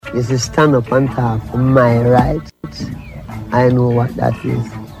is to stand up and talk for my rights. I know what that is.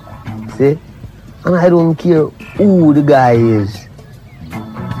 See? And I don't care who the guy is.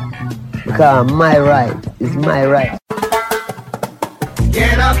 Because my right is my right.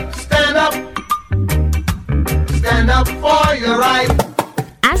 Get up, stand up. Stand up for your right.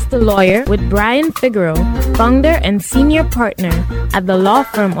 Ask the Lawyer with Brian Figueroa, founder and senior partner at the law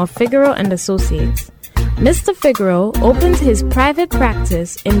firm of Figueroa and Associates. Mr. Figueroa opened his private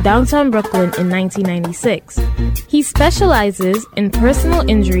practice in downtown Brooklyn in 1996. He specializes in personal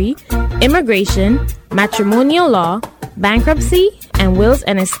injury, immigration, matrimonial law, bankruptcy, and wills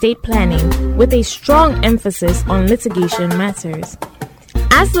and estate planning, with a strong emphasis on litigation matters.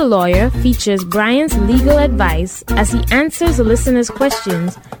 Ask the Lawyer features Brian's legal advice as he answers the listeners'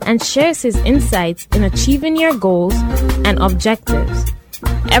 questions and shares his insights in achieving your goals and objectives.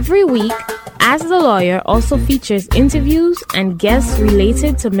 Every week, Ask the Lawyer also features interviews and guests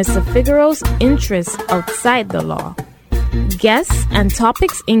related to Mr. Figueroa's interests outside the law. Guests and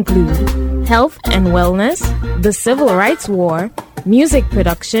topics include health and wellness, the civil rights war, music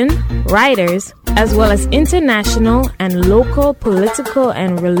production, writers, as well as international and local political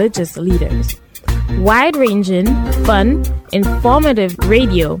and religious leaders. Wide-ranging, fun, informative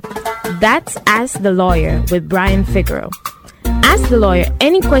radio. That's Ask the Lawyer with Brian Figueroa. Ask the Lawyer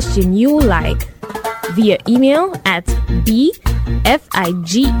any question you like via email at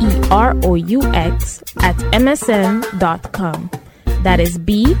bfigeroux@msn.com. That is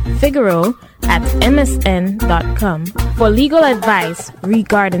bfigueroa@msn.com for legal advice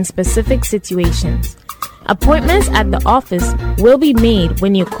regarding specific situations. Appointments at the office will be made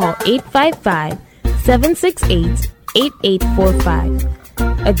when you call 855-768-8845.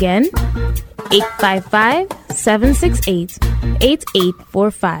 Again,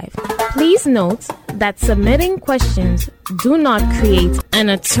 855-768-8845. Please note that submitting questions do not create an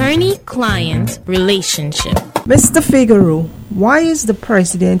attorney-client relationship. Mr. Figueroa, why is the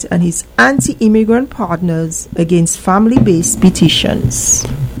president and his anti-immigrant partners against family-based petitions?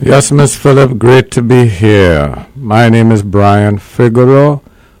 Yes, Ms. Phillip, great to be here. My name is Brian Figueroa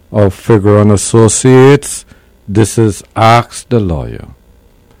of Figueroa and Associates. This is Ask the Lawyer.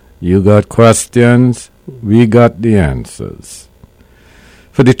 You got questions, we got the answers.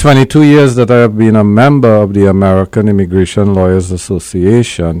 For the 22 years that I have been a member of the American Immigration Lawyers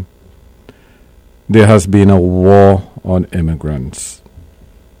Association, there has been a war on immigrants.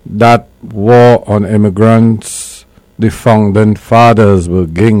 That war on immigrants, the founding fathers were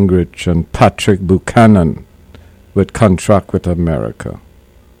Gingrich and Patrick Buchanan with Contract with America.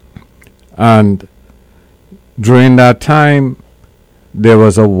 And during that time, there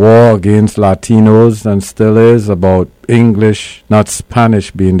was a war against Latinos, and still is, about English, not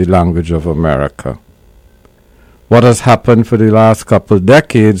Spanish, being the language of America. What has happened for the last couple of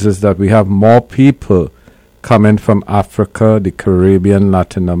decades is that we have more people coming from Africa, the Caribbean,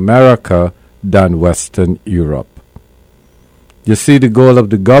 Latin America, than Western Europe. You see, the goal of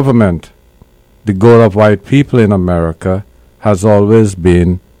the government, the goal of white people in America, has always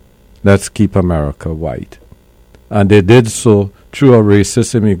been, let's keep America white. And they did so through a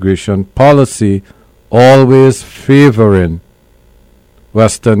racist immigration policy, always favoring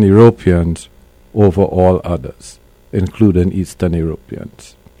Western Europeans over all others, including Eastern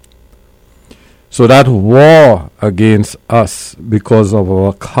Europeans. So that war against us, because of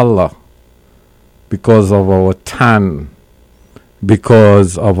our color, because of our tan,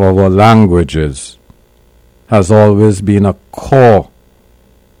 because of our languages, has always been a core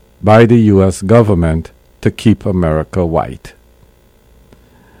by the U.S. government to keep America white.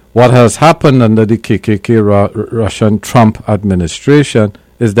 What has happened under the KKK Russian Trump administration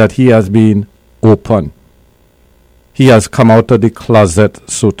is that he has been open. He has come out of the closet,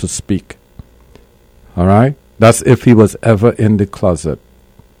 so to speak. All right? That's if he was ever in the closet.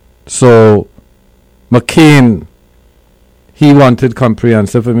 So, McCain, he wanted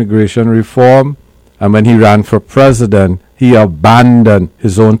comprehensive immigration reform, and when he ran for president, he abandoned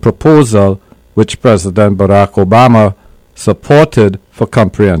his own proposal, which President Barack Obama supported, for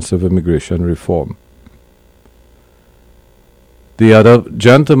comprehensive immigration reform. The other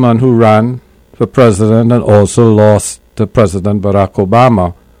gentleman who ran for president and also lost to President Barack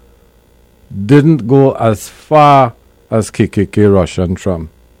Obama didn't go as far as KKK Russian Trump,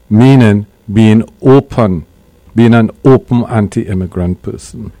 meaning being open, being an open anti-immigrant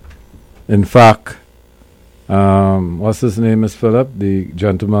person. In fact, what's his name, Ms. Phillip? The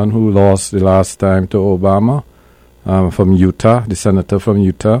gentleman who lost the last time to Obama, from Utah, the senator from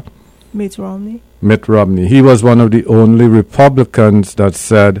Utah. Mitt Romney. Mitt Romney. He was one of the only Republicans that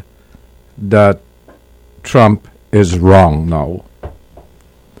said that Trump is wrong now.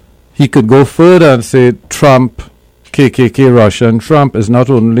 he could go further and say Trump, KKK, Russia, and Trump is not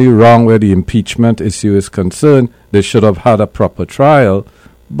only wrong where the impeachment issue is concerned, they should have had a proper trial,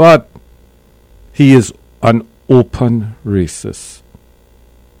 but he is an open racist.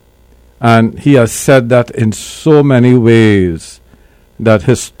 And he has said that in so many ways that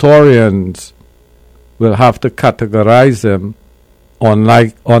historians will have to categorize him,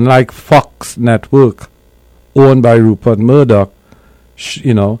 unlike Fox Network, owned by Rupert Murdoch,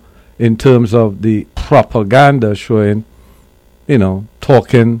 in terms of the propaganda showing,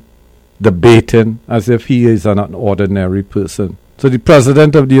 talking, debating as if he is an ordinary person. So the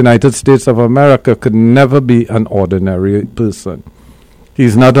President of the United States of America could never be an ordinary person.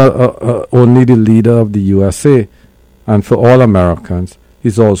 He's not only the leader of the USA, and for all Americans,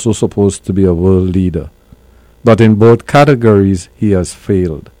 he's also supposed to be a world leader. But in both categories, he has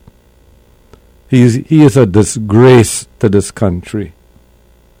failed. He is a disgrace to this country.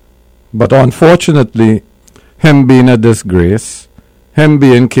 But unfortunately, him being a disgrace, him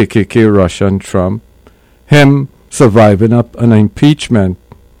being KKK, Russia, and Trump, him surviving up an impeachment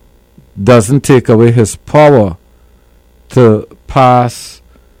doesn't take away his power to pass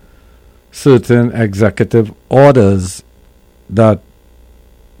certain executive orders that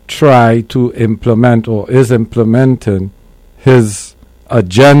try to implement or is implementing his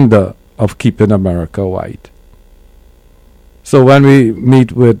agenda of keeping America white. So when we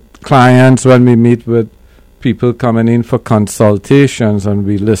meet with clients, when we meet with people coming in for consultations and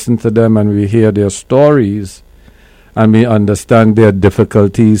we listen to them and we hear their stories and we understand their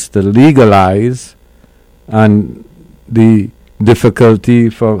difficulties to legalize and the difficulty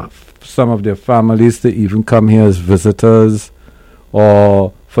for some of their families to even come here as visitors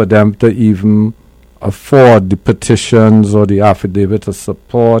or for them to even afford the petitions or the affidavit of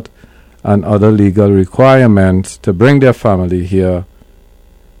support and other legal requirements to bring their family here.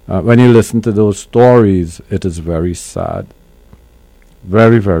 When you listen to those stories, it is very sad.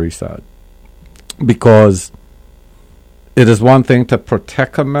 Very, very sad. Because it is one thing to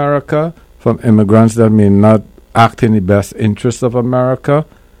protect America from immigrants that may not act in the best interest of America,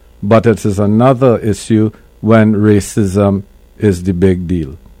 but it is another issue when racism is the big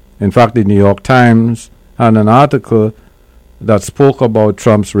deal. In fact, the New York Times had an article that spoke about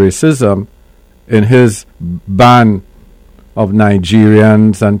Trump's racism in his ban of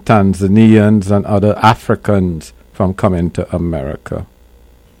Nigerians and Tanzanians and other Africans from coming to America.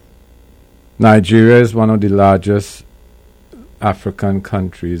 Nigeria is one of the largest African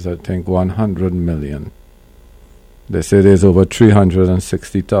countries, I think 100 million. They say there's over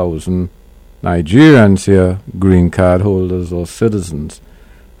 360,000 Nigerians here, green card holders or citizens.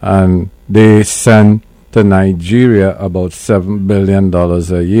 And they send to Nigeria about $7 billion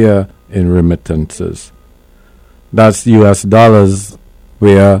a year in remittances. That's US dollars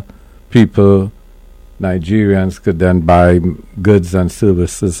where people, Nigerians, could then buy goods and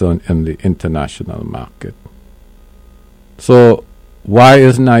services in the international market. So why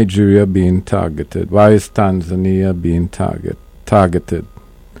is Nigeria being targeted? Why is Tanzania being targeted?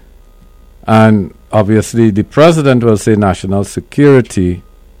 And obviously the president will say national security,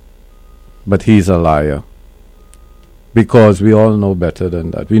 but he's a liar. Because we all know better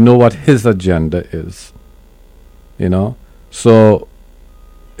than that. We know what his agenda is. So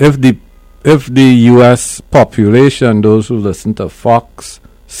if the US population, those who listen to Fox,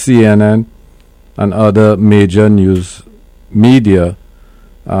 CNN, and other major news media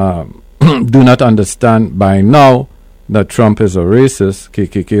do not understand by now that Trump is a racist,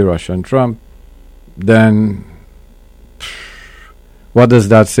 KKK, Russian Trump, then what does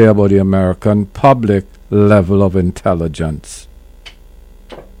that say about the American public level of intelligence?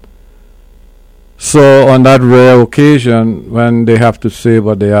 So on that rare occasion, when they have to say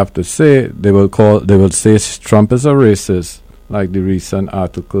what they have to say, they will say Trump is a racist, like the recent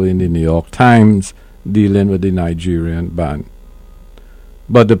article in the New York Times dealing with the Nigerian ban.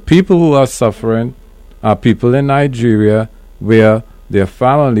 But the people who are suffering are people in Nigeria where their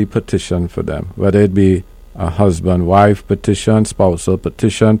family petition for them, whether it be a husband-wife petition, spousal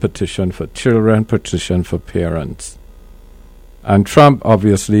petition, petition for children, petition for parents. And Trump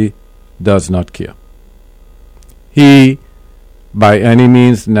obviously does not care. He, by any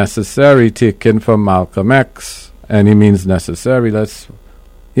means necessary, taken from Malcolm X, any means necessary, let's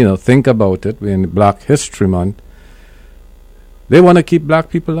think about it. We're in Black History Month. They want to keep black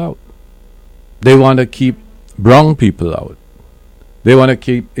people out. They want to keep brown people out. They want to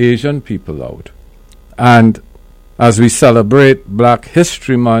keep Asian people out. And as we celebrate Black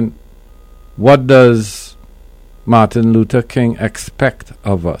History Month, what does Martin Luther King expect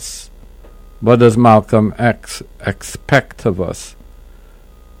of us? What does Malcolm X expect of us?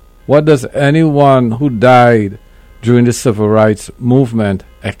 What does anyone who died during the civil rights movement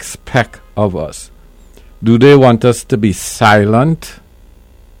expect of us? Do they want us to be silent?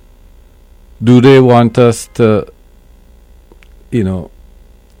 Do they want us to,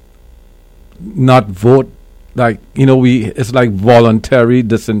 not vote? It's like voluntary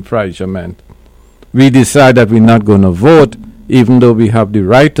disenfranchisement. We decide that we're not going to vote, even though we have the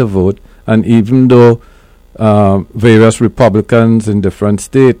right to vote, and even though various Republicans in different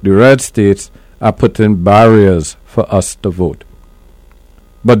states, the red states, are putting barriers for us to vote.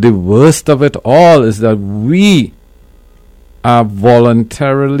 But the worst of it all is that we are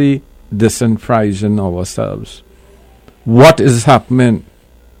voluntarily disenfranchising ourselves. What is happening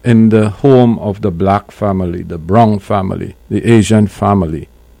in the home of the black family, the brown family, the Asian family?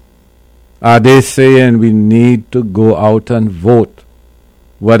 Are they saying we need to go out and vote,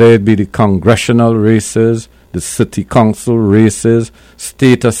 whether it be the congressional races, the city council races,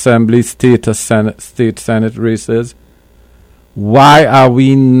 state assembly, state senate races? Why are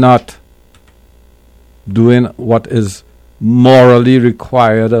we not doing what is morally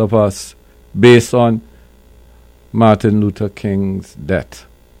required of us based on Martin Luther King's death?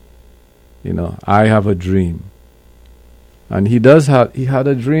 I have a dream. And he had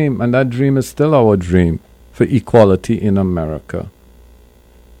a dream, and that dream is still our dream for equality in America.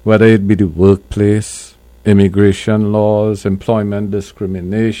 Whether it be the workplace, immigration laws, employment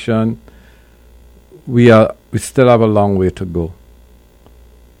discrimination, we still have a long way to go.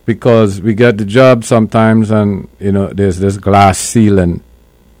 Because we get the job sometimes and, there's this glass ceiling,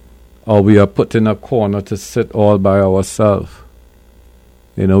 or we are put in a corner to sit all by ourselves.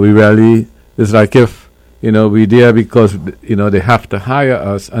 It's like if, we're there because, they have to hire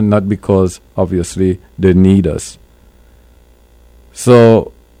us and not because, obviously, they need us.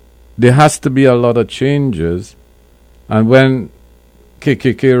 So there has to be a lot of changes. And when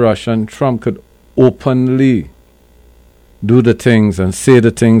KKK, Russia, and Trump could openly do the things and say the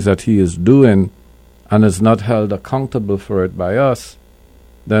things that he is doing and is not held accountable for it by us,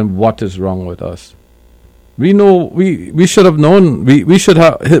 then what is wrong with us? We know we should have known. We should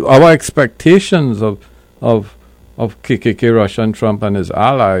have our expectations of KKK, Russia, and Trump and his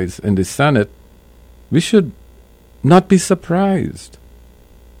allies in the Senate. We should not be surprised.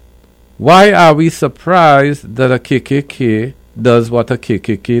 Why are we surprised that a KKK does what a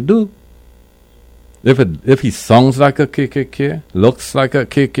KKK do? If he sounds like a KKK, looks like a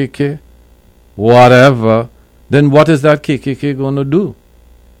KKK, whatever, then what is that KKK going to do?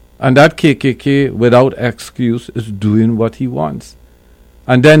 And that KKK, without excuse, is doing what he wants.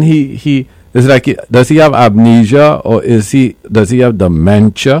 And then he is like, does he have amnesia or does he have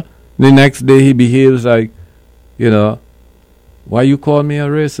dementia? The next day he behaves like, why you call me a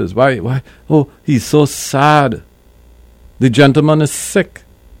racist? Why? Oh, he's so sad. The gentleman is sick.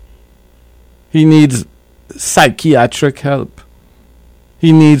 He needs psychiatric help.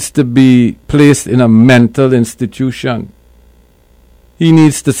 He needs to be placed in a mental institution. He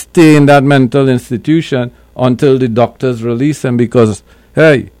needs to stay in that mental institution until the doctors release him because,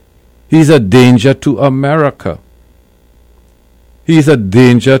 hey, he's a danger to America. He's a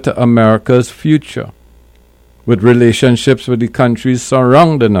danger to America's future with relationships with the countries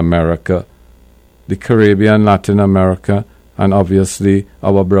surrounding America, the Caribbean, Latin America, and obviously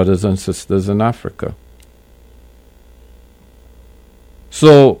our brothers and sisters in Africa.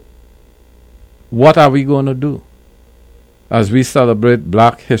 So, what are we going to do? As we celebrate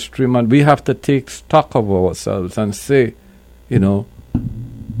Black History Month, we have to take stock of ourselves and say, we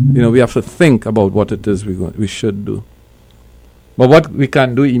have to think about what it is we should do. But what we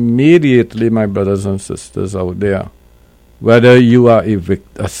can do immediately, my brothers and sisters out there, whether you are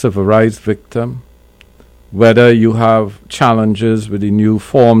a civil rights victim, whether you have challenges with the new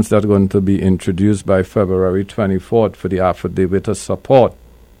forms that are going to be introduced by February 24th for the affidavit of support,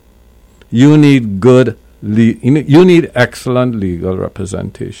 you need you need excellent legal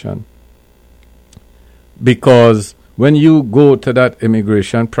representation. Because when you go to that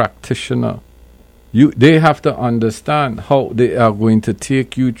immigration practitioner, they have to understand how they are going to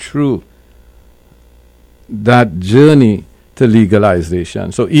take you through that journey to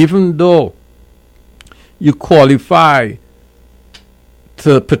legalization. So even though you qualify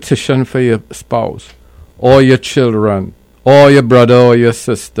to petition for your spouse or your children or your brother or your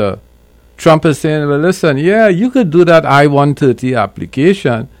sister, Trump is saying, well, listen, yeah, you could do that I-130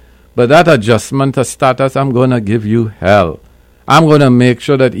 application, but that adjustment of status, I'm going to give you hell. I'm going to make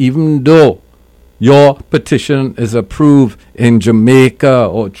sure that even though your petition is approved in Jamaica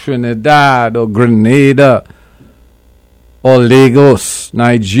or Trinidad or Grenada or Lagos,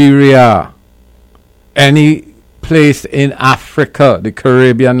 Nigeria, any place in Africa, the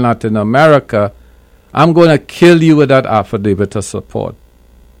Caribbean, Latin America, I'm going to kill you with that affidavit of support.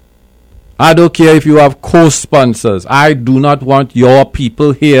 I don't care if you have co-sponsors. I do not want your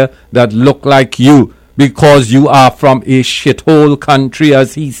people here that look like you because you are from a shithole country,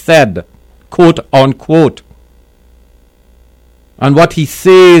 as he said, quote unquote. And what he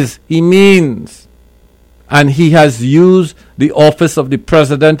says, he means. And he has used the office of the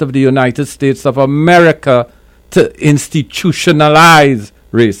President of the United States of America to institutionalize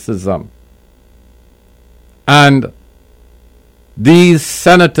racism. And these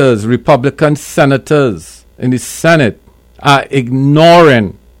senators, Republican senators in the Senate, are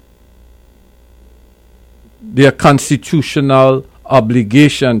ignoring their constitutional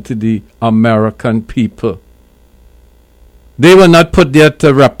obligation to the American people. They were not put there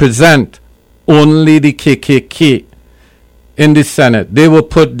to represent only the KKK in the Senate. They were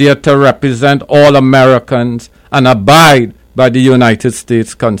put there to represent all Americans and abide by the United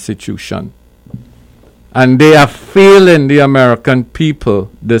States Constitution. And they are failing the American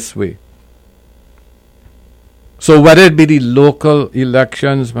people this way. So whether it be the local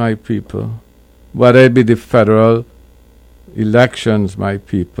elections, my people, whether it be the federal elections, my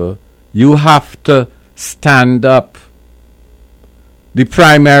people, you have to stand up. The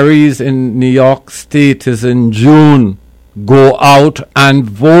primaries in New York State is in June. Go out and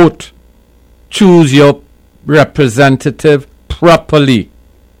vote. Choose your representative properly.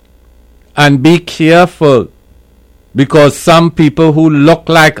 And be careful, because some people who look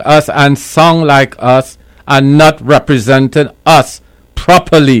like us and sound like us are not representing us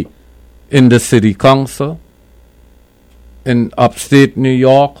properly in the city council, in upstate New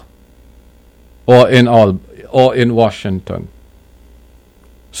York, or in Washington.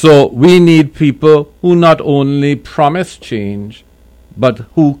 So we need people who not only promise change, but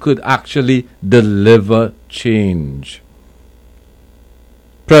who could actually deliver change.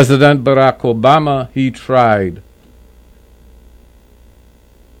 President Barack Obama, he tried.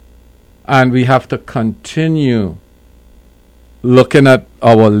 And we have to continue looking at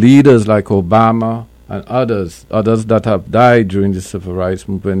our leaders like Obama and others that have died during the civil rights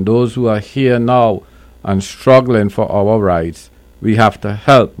movement, those who are here now and struggling for our rights. We have to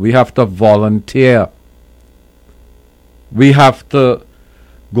help. We have to volunteer. We have to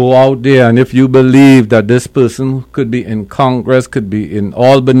go out there, and if you believe that this person could be in Congress, could be in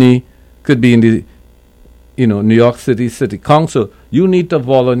Albany, could be in the New York City City Council, you need to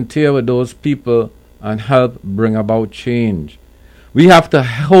volunteer with those people and help bring about change. We have to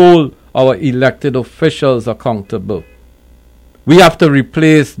hold our elected officials accountable. We have to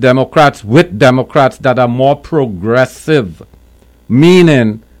replace Democrats with Democrats that are more progressive,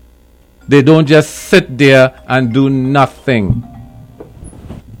 meaning they don't just sit there and do nothing.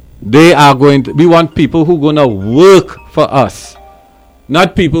 We want people who are going to work for us,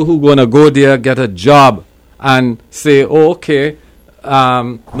 not people who are going to go there, get a job, and say, oh, okay,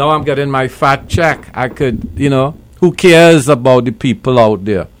 now I'm getting my fat check. I could, who cares about the people out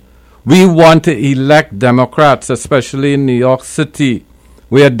there? We want to elect Democrats, especially in New York City,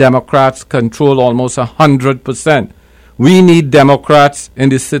 where Democrats control almost 100%. We need Democrats in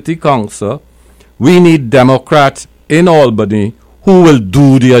the city council. We need Democrats in Albany who will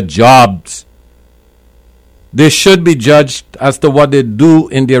do their jobs. They should be judged as to what they do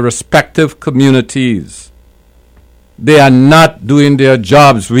in their respective communities. They are not doing their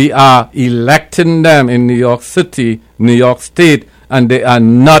jobs. We are electing them in New York City, New York State, and they are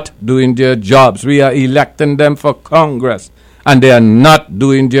not doing their jobs. We are electing them for Congress, and they are not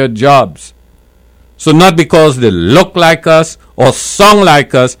doing their jobs. So not because they look like us or sound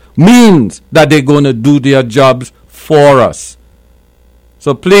like us means that they're going to do their jobs for us.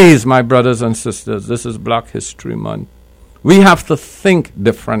 So please, my brothers and sisters, this is Black History Month. We have to think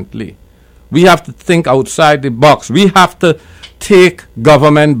differently. We have to think outside the box. We have to take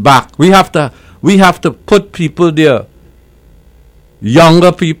government back. We have to put people there.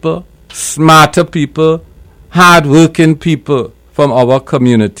 Younger people, smarter people, hard-working people from our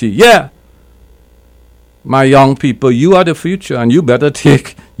community. Yeah. My young people, you are the future, and you better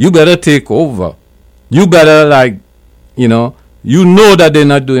take over. You better you know that they're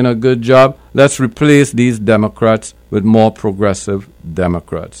not doing a good job. Let's replace these Democrats with more progressive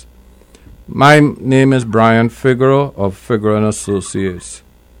Democrats. My name is Brian Figueroa of Figueroa & Associates.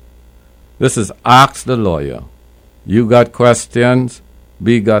 This is Ask the Lawyer. You got questions,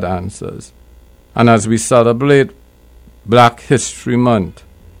 we got answers. And as we celebrate Black History Month,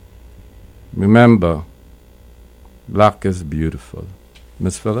 remember, Black is beautiful.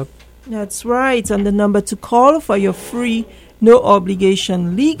 Miss Phillip? That's right. And the number to call for your free no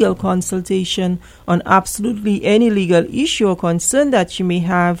obligation legal consultation on absolutely any legal issue or concern that you may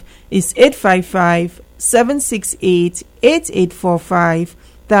have is 855-768-8845.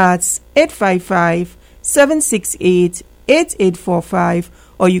 That's 855-768-8845.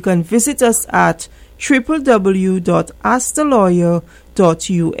 Or you can visit us at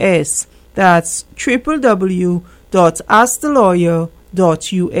www.askthelawyer.us. That's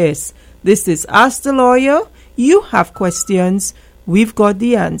www.askthelawyer.us. This is Ask the Lawyer. You have questions, we've got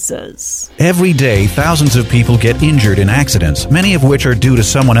the answers. Every day, thousands of people get injured in accidents, many of which are due to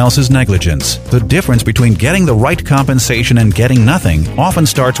someone else's negligence. The difference between getting the right compensation and getting nothing often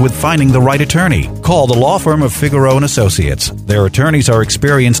starts with finding the right attorney. Call the law firm of Figueroa & Associates. Their attorneys are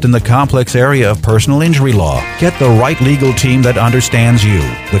experienced in the complex area of personal injury law. Get the right legal team that understands you.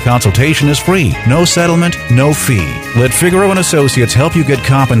 The consultation is free. No settlement, no fee. Let Figueroa & Associates help you get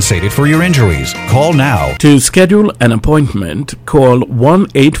compensated for your injuries. Call now. To schedule an appointment, call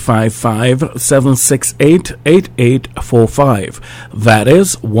 1-855-768-8845. That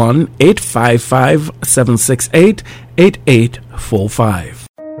is 1-855-768-8845.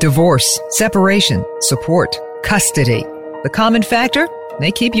 Divorce, separation, support, custody. The common factor?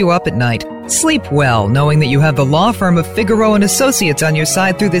 They keep you up at night. Sleep well knowing that you have the law firm of Figueroa & Associates on your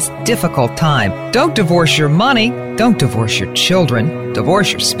side through this difficult time. Don't divorce your money. Don't divorce your children.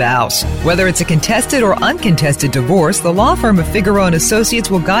 Divorce your spouse. Whether it's a contested or uncontested divorce, the law firm of Figueroa & Associates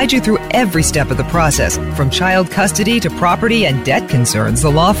will guide you through every step of the process. From child custody to property and debt concerns,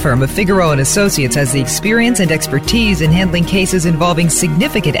 the law firm of Figueroa & Associates has the experience and expertise in handling cases involving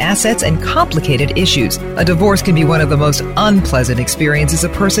significant assets and complicated issues. A divorce can be one of the most unpleasant experiences a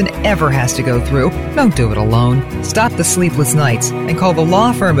person ever has to go through. Don't do it alone. Stop the sleepless nights and call the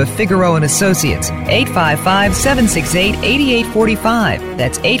law firm of Figueroa & Associates, 855-768-8845.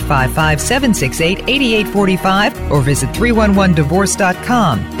 That's 855-768-8845, or visit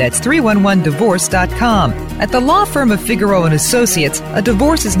 311divorce.com. That's 311divorce.com. At the law firm of Figueroa & Associates, a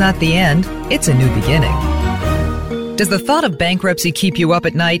divorce is not the end, it's a new beginning. Does the thought of bankruptcy keep you up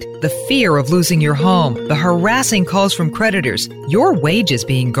at night? The fear of losing your home, the harassing calls from creditors, your wages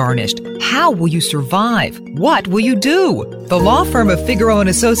being garnished. How will you survive? What will you do? The law firm of Figueroa &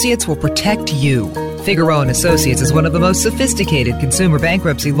 Associates will protect you. Figueroa & Associates is one of the most sophisticated consumer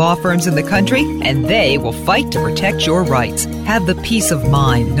bankruptcy law firms in the country, and they will fight to protect your rights. Have the peace of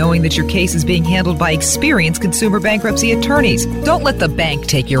mind knowing that your case is being handled by experienced consumer bankruptcy attorneys. Don't let the bank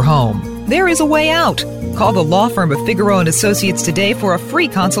take your home. There is a way out. Call the law firm of Figueroa & Associates today for a free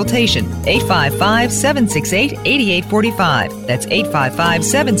consultation. 855-768-8845. That's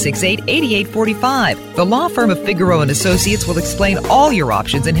 855-768-8845. The law firm of Figueroa & Associates will explain all your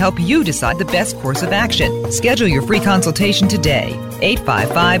options and help you decide the best course of action. Schedule your free consultation today.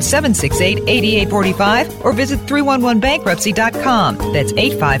 855-768-8845 or visit 311bankruptcy.com. That's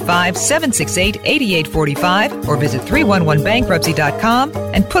 855-768-8845 or visit 311bankruptcy.com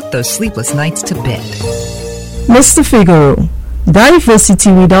and put those sleepless nights to bed. Mr. Figueroa,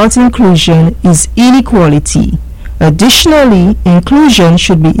 diversity without inclusion is inequality. Additionally, inclusion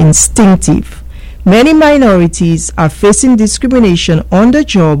should be instinctive. Many minorities are facing discrimination on the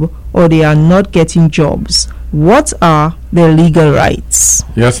job or they are not getting jobs. What are their legal rights?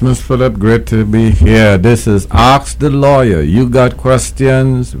 Yes, Ms. Phillip, great to be here. This is Ask the Lawyer. You got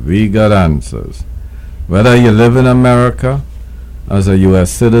questions, we got answers. Whether you live in America as a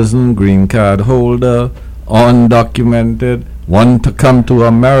U.S. citizen, green card holder, undocumented, want to come to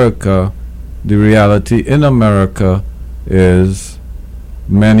America, the reality in America is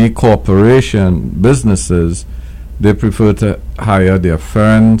many businesses, they prefer to hire their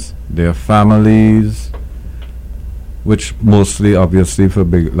friends, their families, which mostly, obviously, for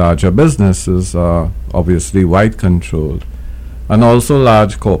larger businesses are obviously white controlled, and also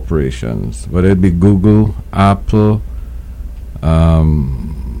large corporations, whether it be Google, Apple,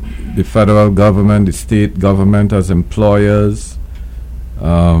 the federal government, the state government as employers,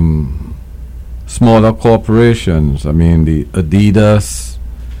 smaller corporations, I mean the Adidas,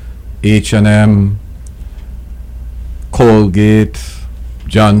 H&M, Colgate,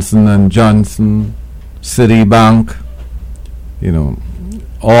 Johnson & Johnson, Citibank,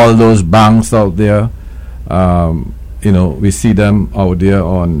 all those banks out there, we see them out there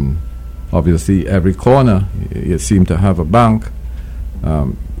on obviously every corner. You seem to have a bank.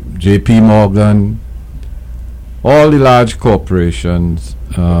 JP Morgan, all the large corporations,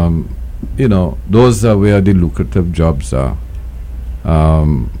 those are where the lucrative jobs are.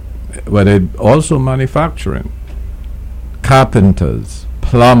 Whether also manufacturing, carpenters,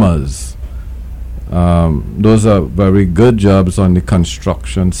 plumbers, those are very good jobs on the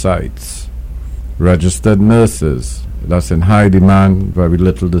construction sites. Registered nurses, That's in high demand, very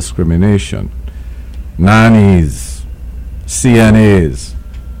little discrimination. Nannies, CNAs.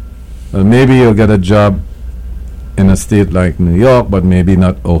 Well, maybe you'll get a job in a state like New York, but maybe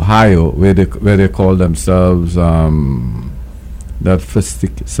not Ohio, where they call themselves that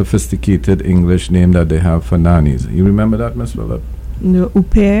sophisticated English name that they have for nannies. You remember that, Miss Phillip? No, au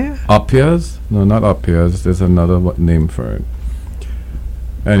pair. Au pairs? No, not au pairs. There's another name for it.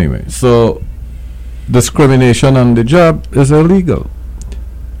 Anyway, so discrimination on the job is illegal.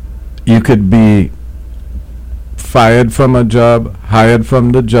 You could be fired from a job, hired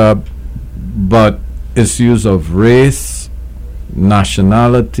from the job, but issues of race,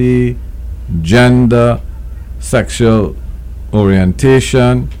 nationality, gender, sexual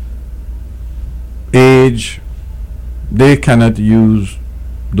orientation, age, they cannot use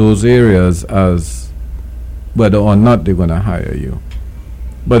those areas as whether or not they're going to hire you.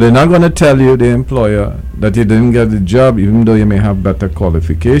 But they're not going to tell you, the employer, that you didn't get the job even though you may have better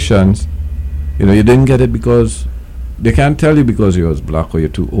qualifications. You know, you didn't get it because they can't tell you because you was black or you're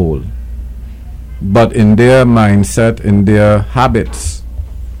too old. But in their mindset, in their habits,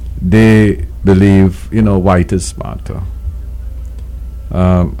 they believe, you know, white is smarter.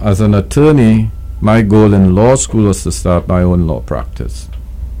 As an attorney, my goal in law school was to start my own law practice,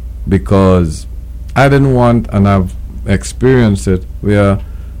 because I didn't want, and I've experienced it, where,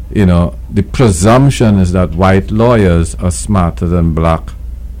 you know, the presumption is that white lawyers are smarter than black,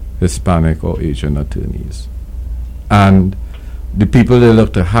 Hispanic, or Asian attorneys. And the people they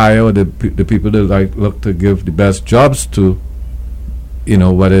look to hire, the people they look to give the best jobs to, you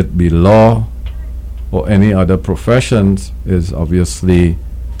know, whether it be law or any other professions, is obviously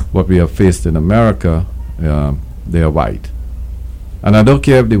what we have faced in America. They are white. And I don't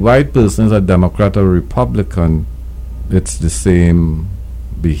care if the white person is a Democrat or Republican, it's the same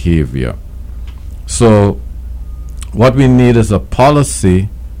behavior. So what we need is a policy,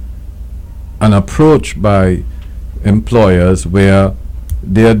 an approach by employers where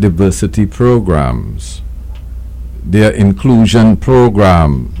their diversity programs, their inclusion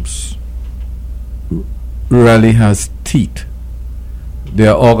programs really has teeth.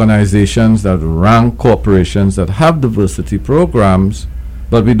 There are organizations that rank corporations that have diversity programs,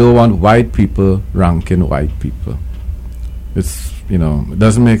 but we don't want white people ranking white people. It's, you know, it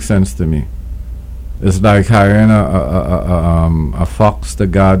doesn't make sense to me. It's like hiring a fox to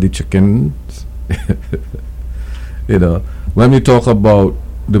guard the chickens. You know, when we talk about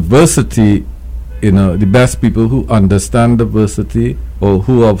diversity, you know, the best people who understand diversity or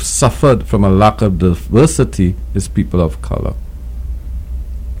who have suffered from a lack of diversity is people of color.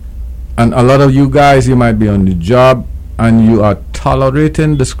 And a lot of you guys, you might be on the job and you are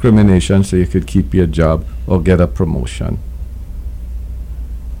tolerating discrimination so you could keep your job or get a promotion.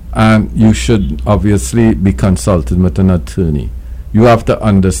 And you should obviously be consulted with an attorney. You have to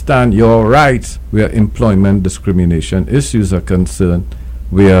understand your rights where employment discrimination issues are concerned,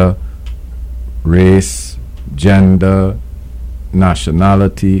 where race, gender,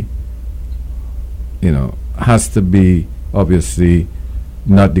 nationality, you know, has to be obviously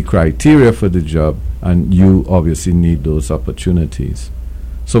not the criteria for the job, and you obviously need those opportunities.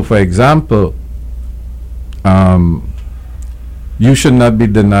 So for example, you should not be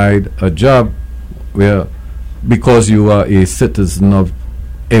denied a job where, because you are a citizen of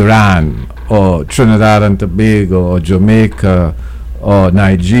Iran or Trinidad and Tobago or Jamaica or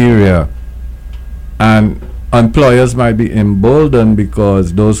Nigeria, and employers might be emboldened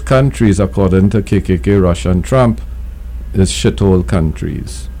because those countries, according to KKK, Russia and Trump, is shithole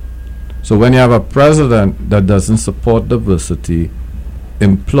countries. So when you have a president that doesn't support diversity,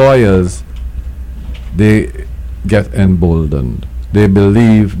 employers, they get emboldened. They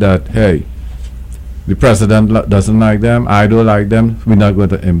believe that, hey, the president doesn't like them, I don't like them, we're not going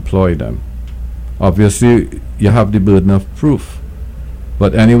to employ them. Obviously, you have the burden of proof.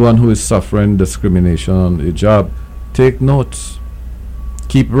 But anyone who is suffering discrimination on the job, take notes,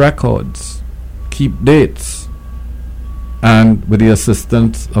 keep records, keep dates. And with the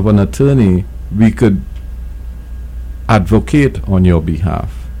assistance of an attorney, we could advocate on your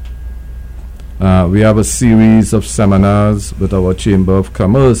behalf. We have a series of seminars with our Chamber of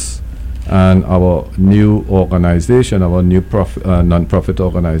Commerce and our new organization, our new non-profit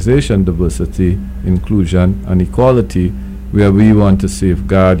organization, Diversity, Inclusion and Equality, where we want to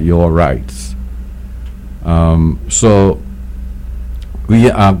safeguard your rights. So we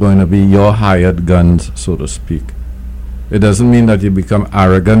are going to be your hired guns, so to speak. It doesn't mean that you become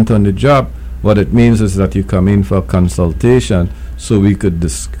arrogant on the job. What it means is that you come in for a consultation so we could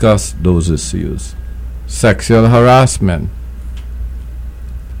discuss those issues. Sexual harassment.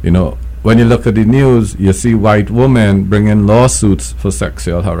 You know, when you look at the news, you see white women bringing lawsuits for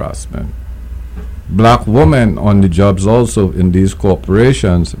sexual harassment. Black women on the jobs also in these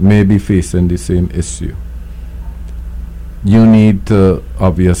corporations may be facing the same issue. You need to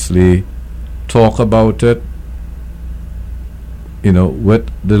obviously talk about it,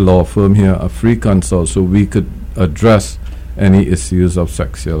 with the law firm here, a free consult, so we could address any issues of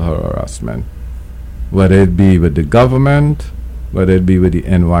sexual harassment, whether it be with the government, whether it be with the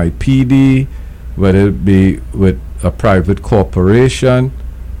NYPD, whether it be with a private corporation.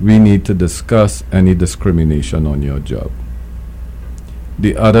 We need to discuss any discrimination on your job.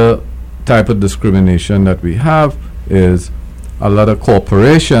 The other type of discrimination that we have is a lot of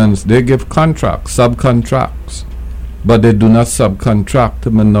corporations, they give contracts, subcontracts, but they do not subcontract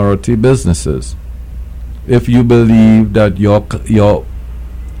to minority businesses. If you believe that your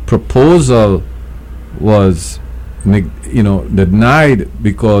proposal was denied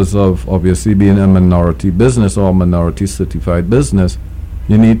because of obviously being a minority business or minority certified business,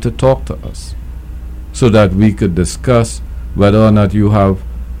 you need to talk to us so that we could discuss whether or not you have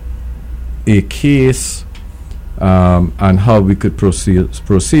a case and how we could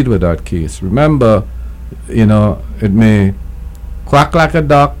proceed with that case. Remember, it may quack like a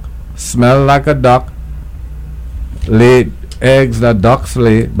duck, smell like a duck, lay eggs that ducks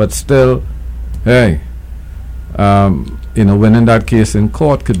lay, but still, hey, winning that case in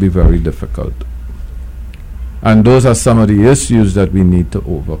court could be very difficult. And those are some of the issues that we need to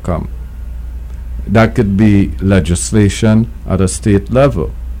overcome. That could be legislation at a state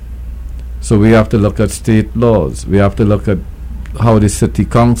level. So we have to look at state laws. We have to look at how the city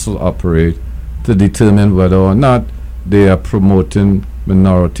council operate to determine whether or not they are promoting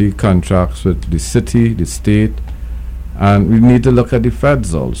minority contracts with the city, the state, and we need to look at the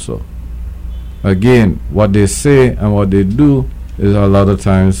feds also. Again, what they say and what they do is a lot of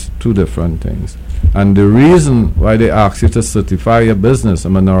times two different things. And the reason why they ask you to certify your business, a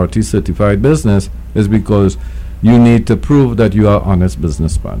minority certified business, is because you need to prove that you are honest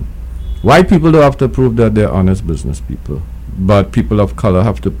businessman. White people don't have to prove that they're honest business people, but people of color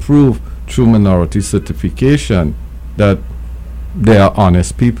have to prove through minority certification that they are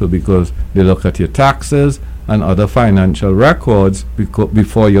honest people, because they look at your taxes and other financial records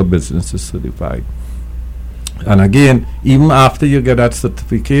before your business is certified. And again, even after you get that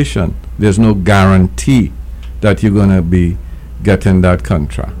certification, there's no guarantee that you're going to be getting that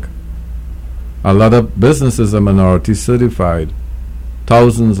contract. A lot of businesses are minority certified,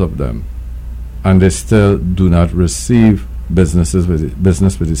 thousands of them, and they still do not receive business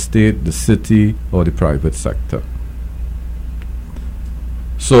with the state, the city, or the private sector.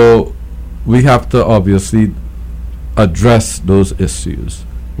 So we have to obviously address those issues,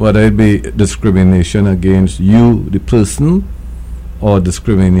 whether it be discrimination against you, the person, or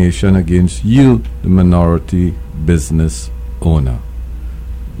discrimination against you, the minority business owner.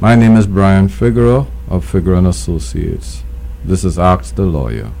 My name is Brian Figueroa of Figueroa & Associates. This is Ask the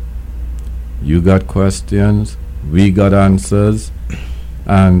Lawyer. You got questions, we got answers,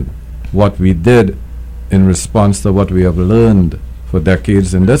 and what we did in response to what we have learned for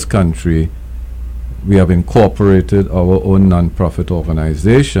decades in this country, we have incorporated our own non-profit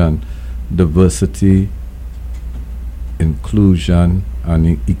organization, Diversity, Inclusion,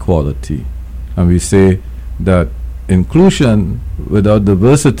 and Equality. And we say that inclusion without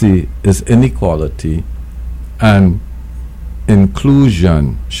diversity is inequality, and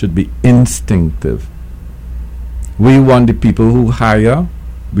inclusion should be instinctive. We want the people who hire,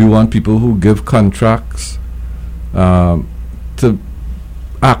 we want people who give contracts to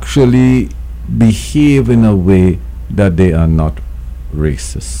actually behave in a way that they are not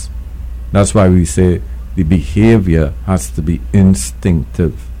racist. That's why we say the behavior has to be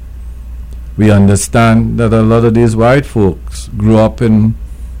instinctive. We understand that a lot of these white folks grew up in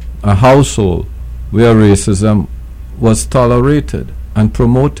a household where racism was tolerated and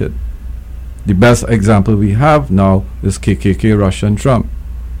promoted. The best example we have now is KKK Russian Trump.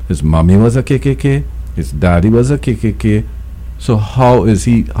 His mommy was a KKK, his daddy was a KKK. So how has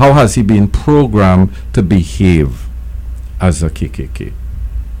he been programmed to behave as a KKK?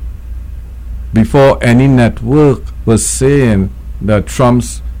 Before any network was saying that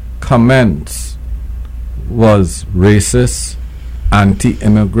Trump's comments was racist,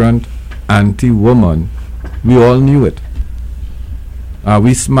 anti-immigrant, anti-woman, we all knew it. Are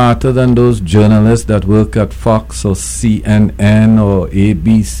we smarter than those journalists that work at Fox or CNN or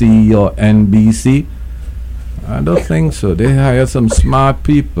ABC or NBC? I don't think so. They hire some smart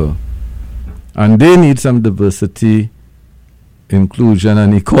people, and they need some diversity, inclusion,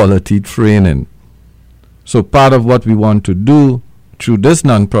 and equality training. So part of what we want to do through this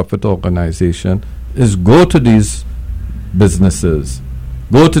non-profit organization is go to these businesses,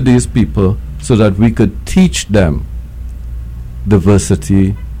 go to these people so that we could teach them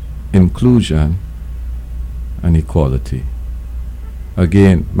diversity, inclusion, and equality.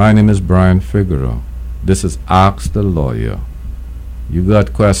 Again, my name is Brian Figueroa. This is Ask the Lawyer. You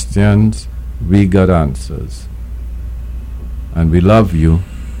got questions, we got answers. And we love you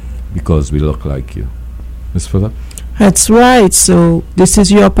because we look like you. Ms. Phillip? That's right. So this is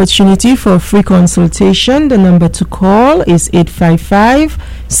your opportunity for a free consultation. The number to call is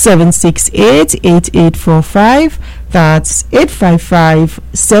 855-768-8845. That's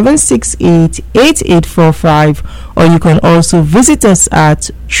 855-768-8845. Or you can also visit us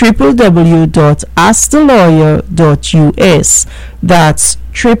at www.askthelawyer.us. That's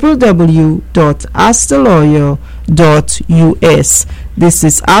www.askthelawyer.us. This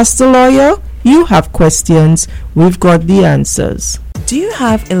is Ask the Lawyer. You have questions, we've got the answers. Do you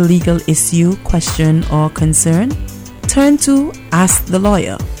have a legal issue, question, or concern? Turn to Ask the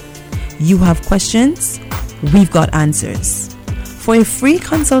Lawyer. You have questions, we've got answers. For a free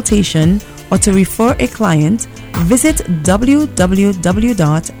consultation or to refer a client, visit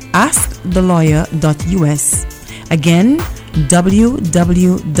www.askthelawyer.us. Again,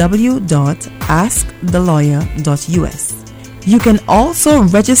 www.askthelawyer.us. You can also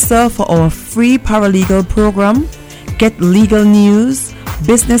register for our free paralegal program, get legal news,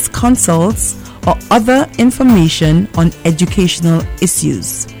 business consults, or other information on educational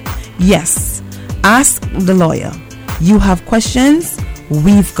issues. Yes, Ask the Lawyer. You have questions,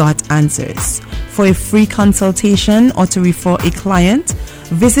 we've got answers. For a free consultation or to refer a client,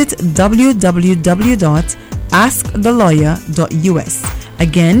 visit www.askthelawyer.us.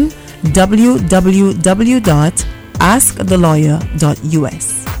 Again,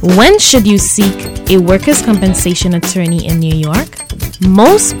 www.askthelawyer.us. When should you seek a workers' compensation attorney in New York?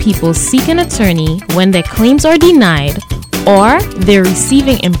 Most people seek an attorney when their claims are denied or they're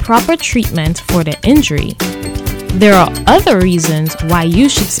receiving improper treatment for their injury. There are other reasons why you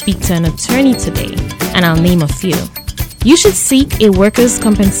should speak to an attorney today, and I'll name a few. You should seek a workers'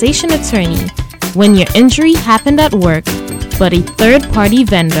 compensation attorney when your injury happened at work, but a third-party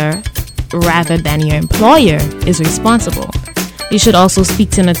vendor rather than your employer is responsible. You should also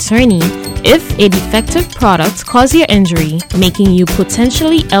speak to an attorney if a defective product caused your injury, making you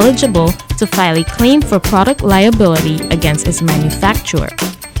potentially eligible to file a claim for product liability against its manufacturer.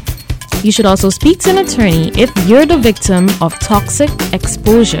 You should also speak to an attorney if you're the victim of toxic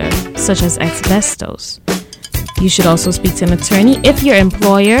exposure, such as asbestos. You should also speak to an attorney if your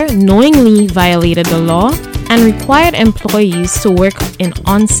employer knowingly violated the law and required employees to work in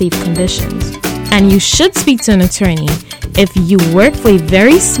unsafe conditions. And you should speak to an attorney if you work for a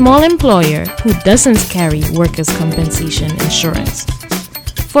very small employer who doesn't carry workers' compensation insurance.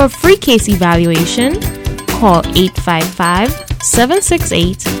 For a free case evaluation, call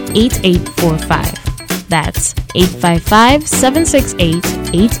 855-768-8845. That's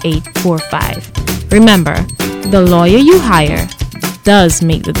 855-768-8845. Remember, the lawyer you hire does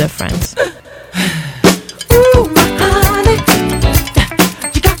make the difference. Ooh, my honey,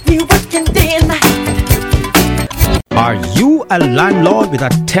 you got me working day and night. Are you a landlord with a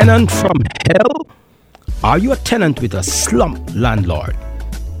tenant from hell? Are you a tenant with a slump landlord?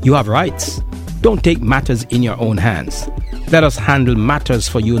 You have rights. Don't take matters in your own hands. Let us handle matters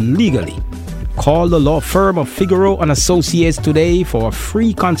for you legally. Call the law firm of Figueroa and Associates today for a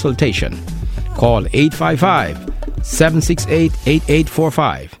free consultation. Call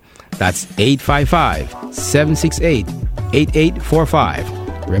 855-768-8845. That's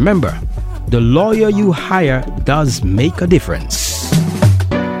 855-768-8845. Remember, the lawyer you hire does make a difference.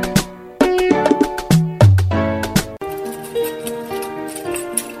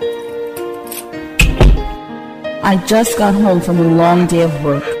 I just got home from a long day of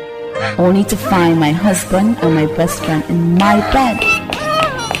work, only to find my husband and my best friend in my bed.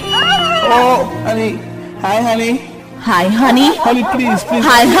 Oh, honey. Hi, honey. Hi, honey. Honey, please.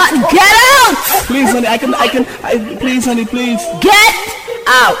 Hi, honey. Get out! Please, honey, please, honey, please. Get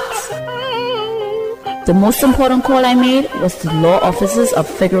out! The most important call I made was to law offices of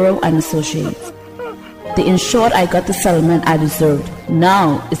Figueroa and Associates. They ensured I got the settlement I deserved.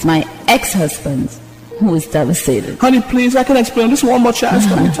 Now it's my ex-husband who is devastated. Honey, please, I can explain. Just one more chance.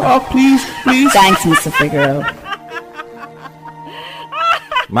 Can we talk, please? Thanks, Mr. Figueroa.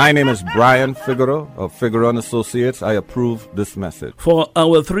 My name is Brian Figueroa of Figueroa and Associates. I approve this message. For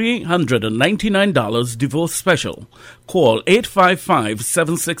our $399 divorce special, call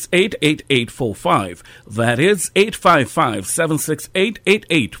 855-768-8845. That is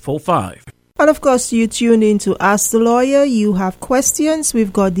 855-768-8845. And of course, you tuned in to Ask the Lawyer. You have questions,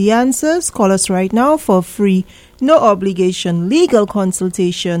 we've got the answers. Call us right now for free, no obligation legal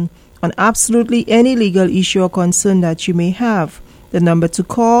consultation on absolutely any legal issue or concern that you may have. The number to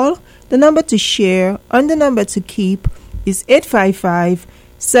call, the number to share, and the number to keep is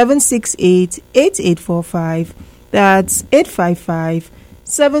 855-768-8845. That's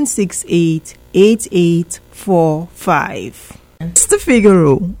 855-768-8845. Mr.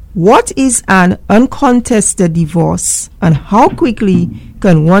 Figaro, what is an uncontested divorce, and how quickly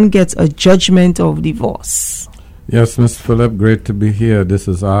can one get a judgment of divorce? Yes, Mr. Philip, great to be here. This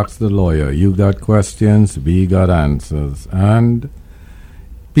is Ask the Lawyer. You got questions, we got answers. And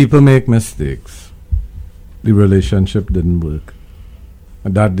people make mistakes. The relationship didn't work.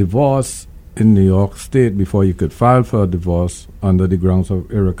 And that divorce in New York State, before you could file for a divorce under the grounds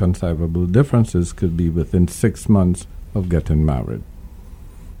of irreconcilable differences, could be within 6 months of getting married.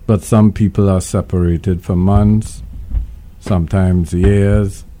 But some people are separated for months, sometimes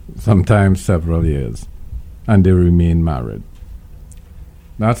years, sometimes several years, and they remain married.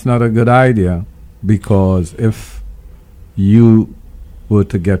 That's not a good idea, because if you were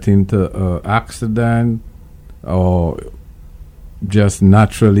to get into an accident or just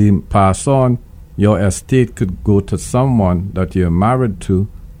naturally pass on, your estate could go to someone that you're married to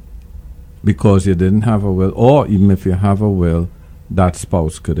because you didn't have a will, or even if you have a will, that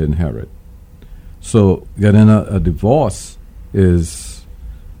spouse could inherit. So getting a divorce is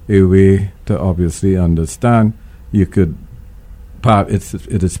a way to obviously understand you could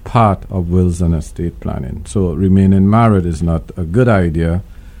it is part of wills and estate planning. So remaining married is not a good idea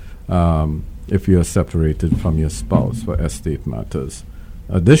if you are separated from your spouse for estate matters.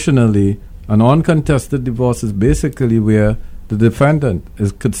 Additionally, an uncontested divorce is basically where the defendant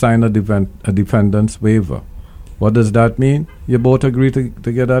could sign a defendant's waiver. What does that mean? You both agree to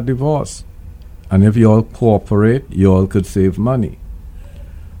get a divorce. And if you all cooperate, you all could save money.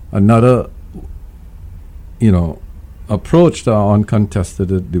 Another, approach to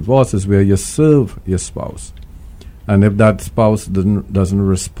uncontested divorce is where you serve your spouse. And if that spouse doesn't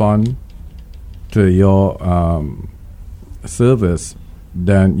respond to your service,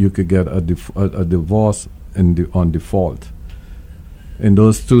 then you could get a divorce on default. In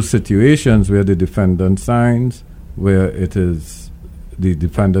those two situations where the defendant signs, where it is the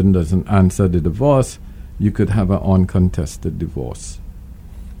defendant doesn't answer the divorce, you could have an uncontested divorce.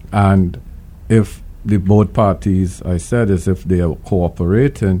 And if the both parties, I said, is if they are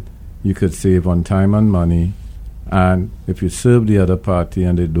cooperating, you could save on time and money. And if you serve the other party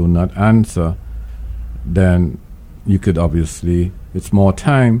and they do not answer, then you could obviously, it's more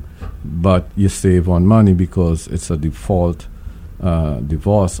time, but you save on money because it's a default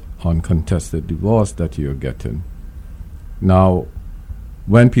divorce, uncontested divorce that you're getting. Now,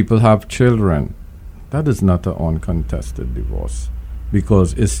 when people have children, that is not an uncontested divorce,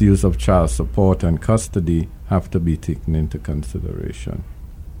 because issues of child support and custody have to be taken into consideration.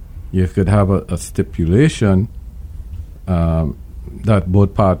 You could have a stipulation that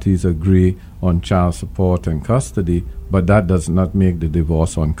both parties agree on child support and custody, but that does not make the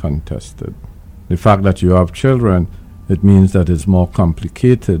divorce uncontested. The fact that you have children, it means that it's more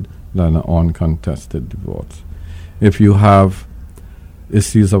complicated than an uncontested divorce. If you have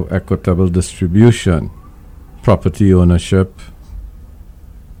issues of equitable distribution, property ownership,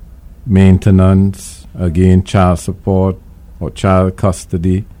 maintenance, again, child support or child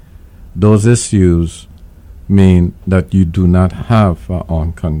custody, those issues mean that you do not have an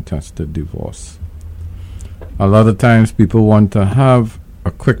uncontested divorce. A lot of times people want to have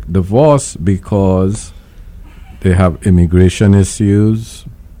a quick divorce because they have immigration issues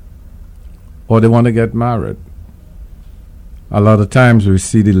or they want to get married. A lot of times we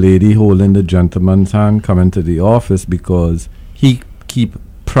see the lady holding the gentleman's hand come into the office because he keep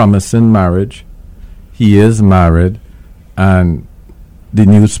promising marriage, he is married, and the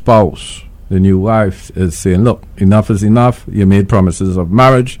new spouse, the new wife, is saying, look, enough is enough, you made promises of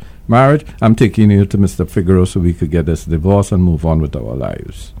marriage, I'm taking you to Mr. Figaro so we could get this divorce and move on with our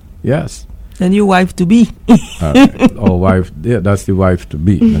lives. Yes. The new wife to be. Or wife, yeah, that's the wife to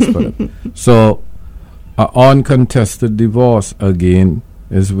be. Let's put it. So, an uncontested divorce, again,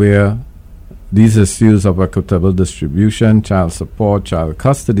 is where these issues of equitable distribution, child support, child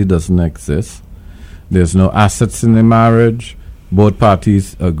custody doesn't exist. There's no assets in the marriage. Both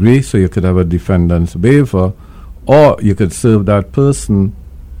parties agree, so you could have a defendant's waiver, or you could serve that person.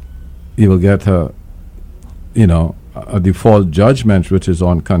 You will get a default judgment, which is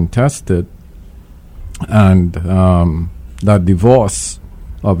uncontested, and that divorce,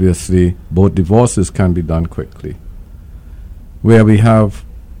 obviously, both divorces can be done quickly. Where we have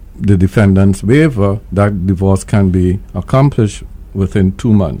the defendant's waiver, that divorce can be accomplished within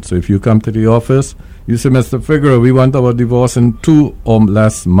 2 months. So if you come to the office, you say, Mr. Figueroa, we want our divorce in 2 or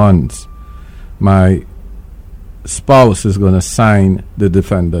less months. My spouse is going to sign the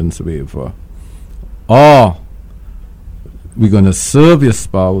defendant's waiver. Or we're going to serve your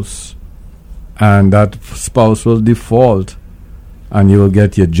spouse, and that spouse will default, and you will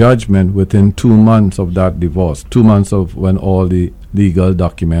get your judgment within 2 months of that divorce, 2 months of when all the legal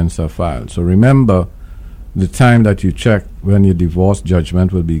documents are filed. So remember, the time that you check when your divorce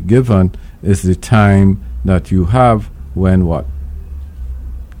judgment will be given is the time that you have when what?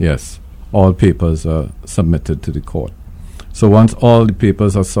 Yes, all papers are submitted to the court. So once all the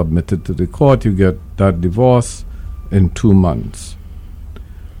papers are submitted to the court, you get that divorce in 2 months.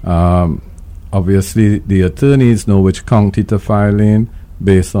 Obviously, the attorneys know which county to file in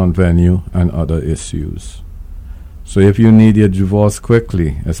based on venue and other issues. So if you need your divorce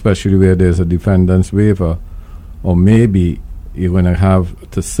quickly, especially where there's a defendant's waiver, or maybe you're going to have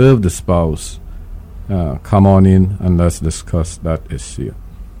to serve the spouse, come on in and let's discuss that issue.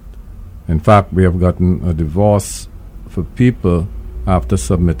 In fact, we have gotten a divorce for people after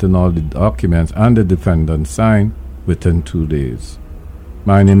submitting all the documents and the defendant signed within 2 days.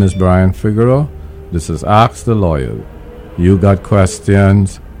 My name is Brian Figueroa. This is Ask the Lawyer. You got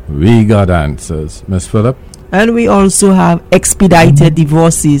questions, we got answers. Ms. Phillip? And we also have expedited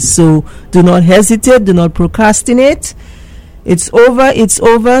divorces. So do not hesitate, do not procrastinate. It's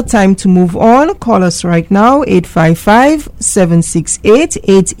over. Time to move on. Call us right now,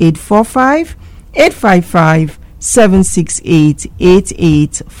 855-768-8845,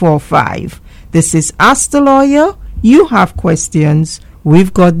 855-768-8845. This is Ask the Lawyer. You have questions,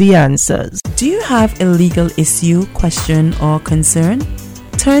 we've got the answers. Do you have a legal issue, question, or concern?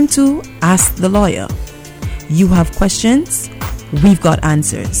 Turn to Ask the Lawyer. You have questions, we've got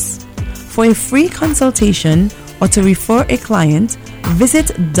answers. For a free consultation or to refer a client, visit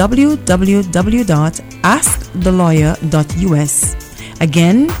www.askthelawyer.us.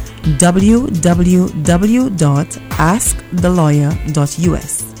 Again,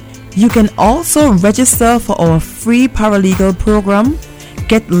 www.askthelawyer.us. You can also register for our free paralegal program,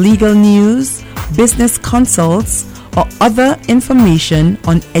 get legal news, business consults, or other information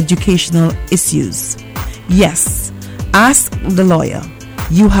on educational issues. Yes, Ask the Lawyer.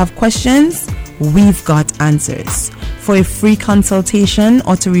 You have questions, we've got answers. For a free consultation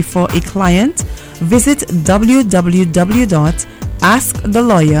or to refer a client, visit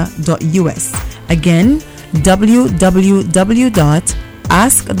www.askthelawyer.us. Again,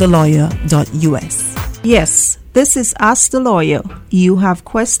 www.askthelawyer.us. Yes, this is Ask the Lawyer. You have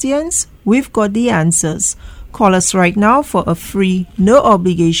questions, we've got the answers. Call us right now for a free, no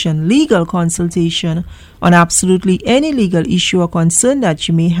obligation legal consultation on absolutely any legal issue or concern that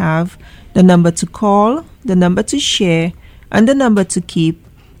you may have. The number to call, the number to share, and the number to keep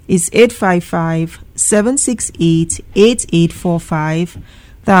is 855-768-8845.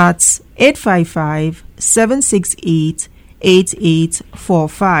 That's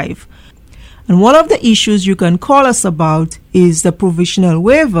 855-768-8845. And one of the issues you can call us about is the provisional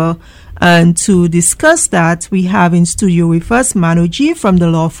waiver. And to discuss that, we have in studio with us Manu G from the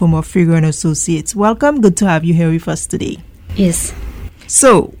law firm of Figueroa and Associates. Welcome. Good to have you here with us today. Yes.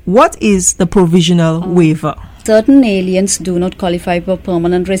 So, what is the provisional waiver? Certain aliens do not qualify for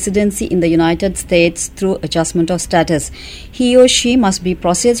permanent residency in the United States through adjustment of status. He or she must be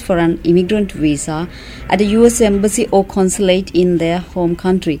processed for an immigrant visa at a U.S. embassy or consulate in their home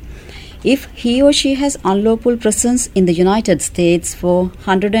country. If he or she has unlawful presence in the United States for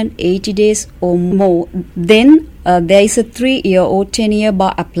 180 days or more, then there is a 3-year or 10-year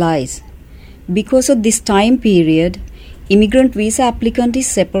bar applies. Because of this time period, immigrant visa applicant is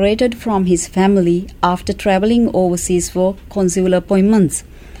separated from his family after traveling overseas for consular appointments.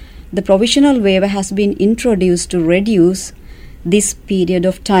 The provisional waiver has been introduced to reduce this period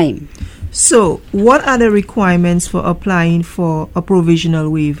of time. So, what are the requirements for applying for a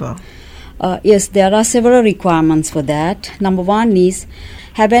provisional waiver? Yes, there are several requirements for that. Number one is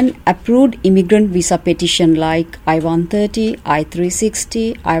have an approved immigrant visa petition like I-130,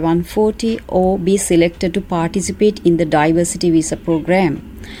 I-360, I-140 or be selected to participate in the diversity visa program.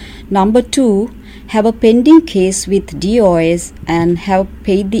 Number two, have a pending case with DOS and have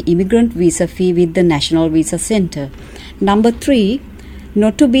paid the immigrant visa fee with the National Visa Center. Number three,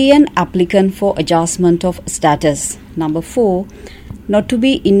 not to be an applicant for adjustment of status. Number four, not to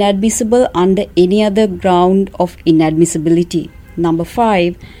be inadmissible under any other ground of inadmissibility. Number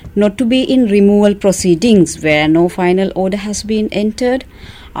 5, not to be in removal proceedings where no final order has been entered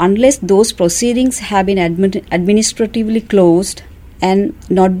unless those proceedings have been administratively closed and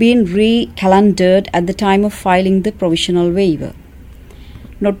not been re-calendared at the time of filing the provisional waiver.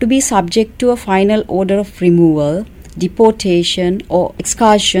 Not to be subject to a final order of removal, deportation or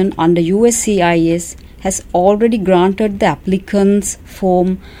excursion under USCIS has already granted the applicant's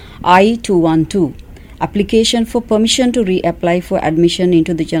Form I-212, application for permission to reapply for admission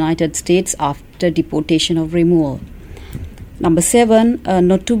into the United States after deportation or removal. Number 7,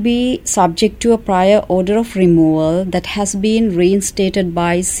 not to be subject to a prior order of removal that has been reinstated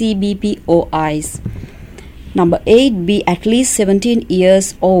by CBP-OIs. Number 8, be at least 17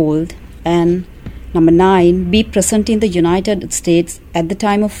 years old. And number 9, be present in the United States at the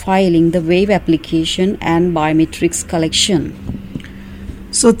time of filing the waiver application and biometrics collection.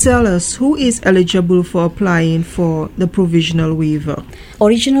 So tell us, who is eligible for applying for the provisional waiver?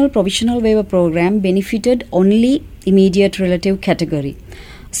 Original provisional waiver program benefited only immediate relative category: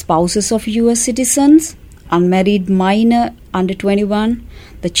 spouses of U.S. citizens, unmarried minor under 21,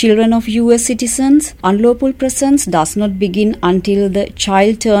 the children of U.S. citizens. Unlawful presence does not begin until the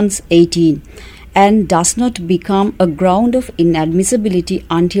child turns 18 and does not become a ground of inadmissibility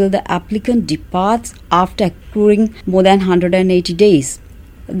until the applicant departs after accruing more than 180 days.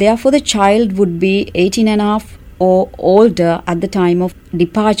 Therefore, the child would be 18 and a half or older at the time of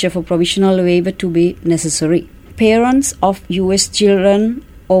departure for provisional waiver to be necessary. Parents of U.S. children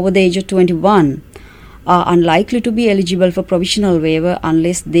over the age of 21 are unlikely to be eligible for provisional waiver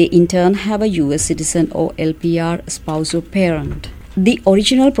unless they in turn have a U.S. citizen or LPR spouse or parent. The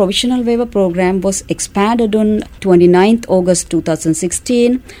original provisional waiver program was expanded on 29th August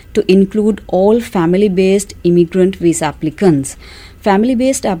 2016 to include all family-based immigrant visa applicants.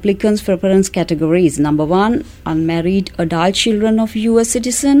 Family-based applicants' preference categories: number 1, unmarried adult children of U.S.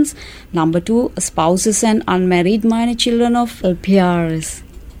 citizens; number 2, spouses and unmarried minor children of LPRs.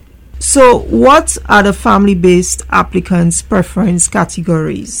 So, what are the family-based applicants' preference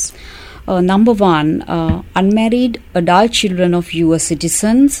categories? Number 1, unmarried adult children of U.S.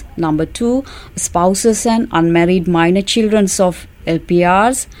 citizens. Number 2, spouses and unmarried minor children of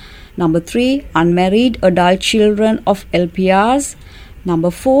LPRs. Number 3, unmarried adult children of LPRs.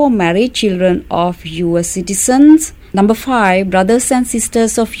 Number 4, married children of U.S. citizens. Number 5, brothers and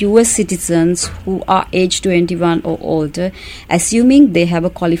sisters of U.S. citizens who are age 21 or older, assuming they have a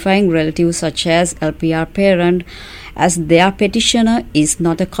qualifying relative such as LPR parent, as their petitioner is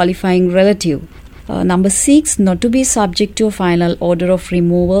not a qualifying relative. Number 6, not to be subject to a final order of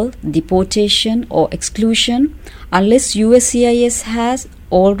removal, deportation or exclusion unless USCIS has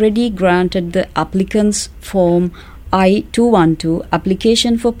already granted the applicant's Form I-212,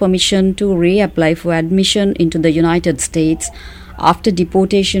 application for permission to reapply for admission into the United States after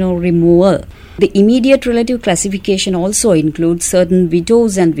deportation or removal. The immediate relative classification also includes certain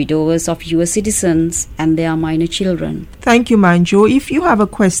widows and widowers of U.S. citizens and their minor children. Thank you, Manjo. If you have a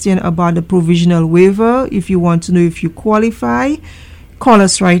question about the provisional waiver, if you want to know if you qualify, call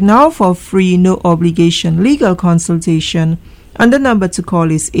us right now for free, no obligation legal consultation. And the number to call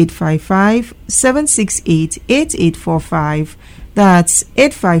is 855-768-8845. That's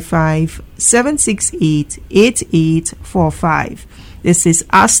 855-768-8845. This is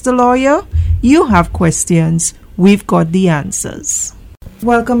Ask the Lawyer. You have questions, we've got the answers.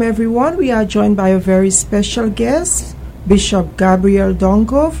 Welcome everyone. We are joined by a very special guest, Bishop Gabriel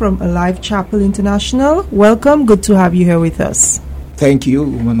Dongo from Alive Chapel International. Welcome, good to have you here with us. Thank you,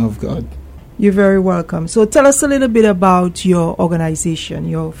 woman of God. You're very welcome. So tell us a little bit about your organization,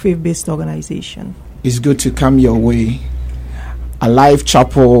 your faith-based organization. It's good to come your way. Alive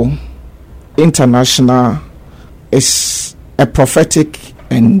Chapel International is a prophetic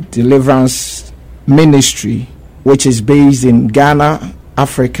and deliverance ministry which is based in Ghana,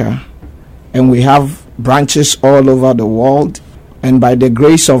 Africa, and we have branches all over the world. And by the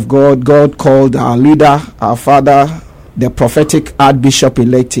grace of God, God called our leader, our father, the prophetic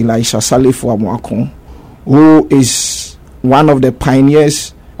Archbishop-elect Elisha Salifo Amwakon, who is one of the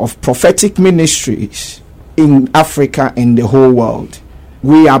pioneers of prophetic ministries in Africa and the whole world.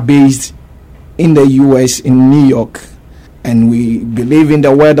 We are based in the U.S., in New York, and we believe in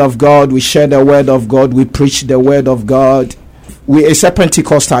the Word of God. We share the Word of God. We preach the Word of God. We are a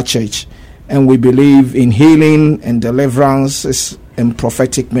Pentecostal church, and we believe in healing and deliverance and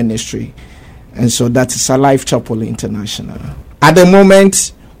prophetic ministry. And so that is Alive Chapel International. At the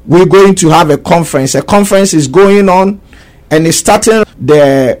moment, we're going to have a conference. A conference is going on, and it's starting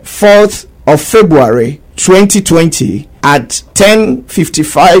the 4th of February 2020 at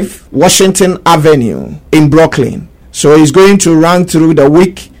 1055 Washington Avenue in Brooklyn. So it's going to run through the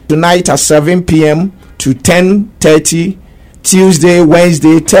week, tonight at 7 p.m. to 10:30, Tuesday,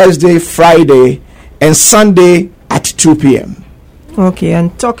 Wednesday, Thursday, Friday, and Sunday at 2 p.m. Okay,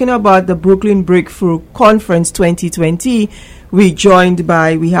 and talking about the Brooklyn Breakthrough Conference 2020, we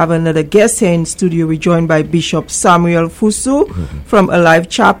have another guest here in studio. We're joined by Bishop Samuel Fusu from Alive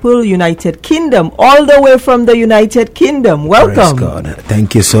Chapel, United Kingdom, all the way from the United Kingdom. Welcome. Praise God.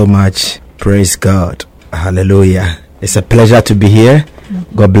 Thank you so much. Praise God. Hallelujah. It's a pleasure to be here.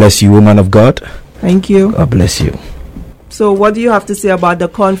 God bless you, woman of God. Thank you. God bless you. So what do you have to say about the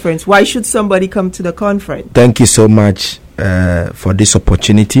conference? Why should somebody come to the conference? Thank you so much for this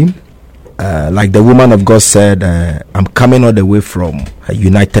opportunity. Like the woman of God said, I'm coming all the way from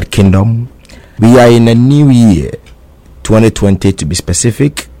United Kingdom. We are in a new year, 2020 to be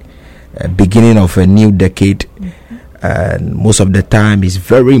specific, beginning of a new decade. And most of the time it's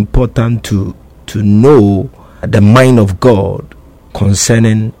very important to know the mind of God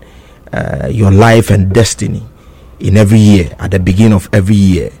concerning your life and destiny in every year, at the beginning of every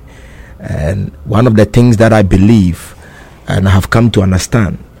year. And one of the things that I believe and I have come to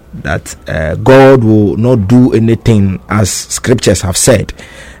understand, that God will not do anything, as scriptures have said,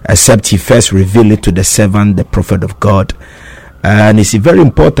 except he first reveal it to the servant, the prophet of God. And it's very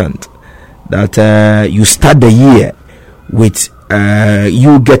important that you start the year with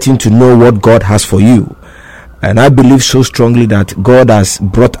you getting to know what God has for you. And I believe so strongly that God has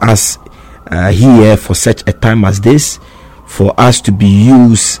brought us here for such a time as this, for us to be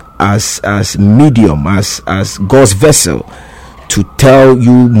used as medium, as God's vessel, to tell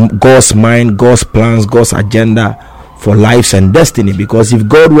you God's mind, God's plans, God's agenda for lives and destiny. Because if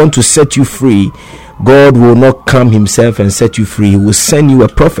God wants to set you free, God will not come himself and set you free. He will send you a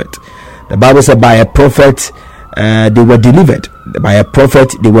prophet. The Bible said by a prophet they were delivered. By a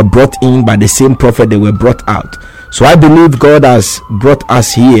prophet they were brought in. By the same prophet they were brought out. So I believe God has brought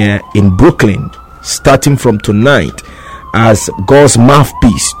us here in Brooklyn, starting from tonight, as God's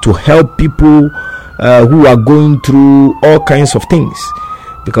mouthpiece to help people who are going through all kinds of things.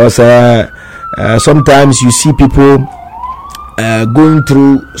 Because sometimes you see people going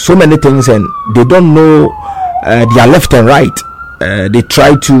through so many things and they don't know their left and right. They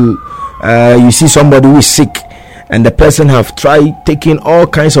try to you see somebody who is sick and the person have tried taking all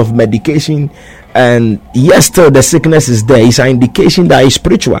kinds of medication, and yes, still the sickness is there. It's an indication that it's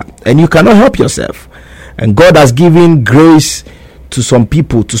spiritual and you cannot help yourself. And God has given grace to some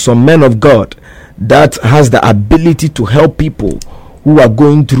people, to some men of God, that has the ability to help people who are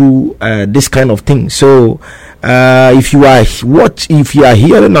going through this kind of thing. So if you are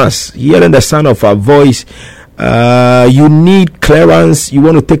hearing us, hearing the sound of our voice, you need clearance, you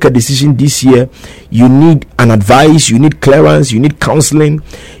want to take a decision this year, you need an advice, you need clearance, you need counseling.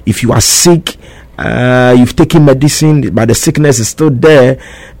 If you are sick, you've taken medicine but the sickness is still there,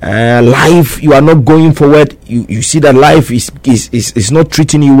 life, you are not going forward, you see that life is not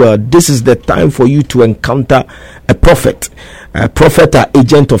treating you well, this is the time for you to encounter a prophet. A prophet or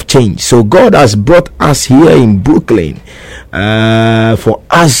agent of change. So God has brought us here in Brooklyn for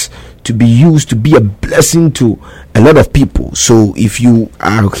us to be used to be a blessing to a lot of people. So if you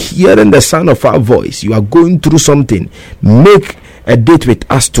are hearing the sound of our voice, you are going through something, make a date with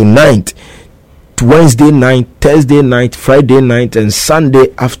us tonight, Wednesday night, Thursday night, Friday night, and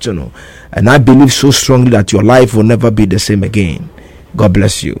Sunday afternoon. And I believe so strongly that your life will never be the same again. God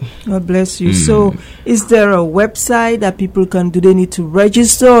bless you. God bless you. So is there a website that people can do? They need to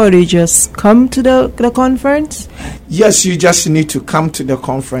register, or they just come to the conference? Yes, you just need to come to the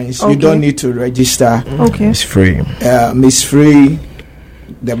conference. Okay. You don't need to register. Okay. It's free. It's free.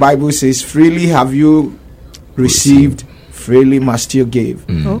 The Bible says, freely have you received, freely must you give.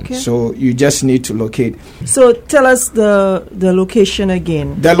 Okay. So you just need to locate. So tell us the location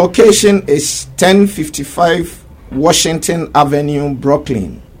again. The location is 1055 Washington Avenue,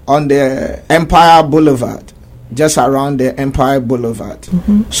 Brooklyn, on the Empire Boulevard, just around the Empire Boulevard.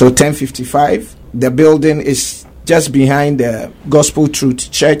 So 1055. The building is just behind the Gospel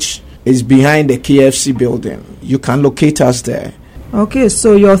Truth Church. It's behind the KFC building. You can locate us there. Okay,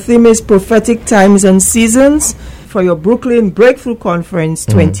 so your theme is prophetic times and seasons for your Brooklyn Breakthrough Conference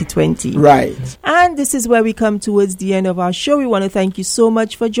 2020. Right. And this is where we come towards the end of our show. We want to thank you so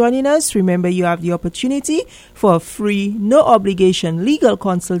much for joining us. Remember, you have the opportunity for a free, no obligation legal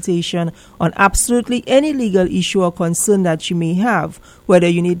consultation on absolutely any legal issue or concern that you may have. Whether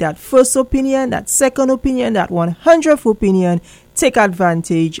you need that first opinion, that second opinion, that 100th opinion, take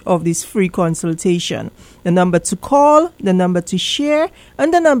advantage of this free consultation. The number to call, the number to share,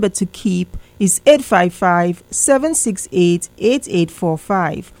 and the number to keep is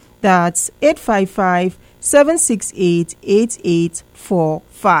 855-768-8845. That's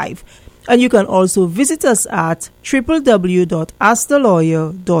 855-768-8845. And you can also visit us at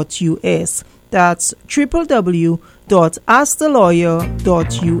www.askthelawyer.us. That's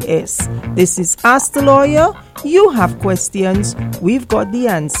www.askthelawyer.us. This is Ask the Lawyer. You have questions, we've got the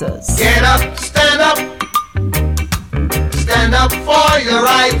answers. Get up, stand up. Stand up for your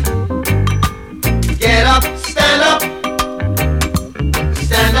right. Get up, stand up.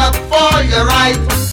 Stand up for your right.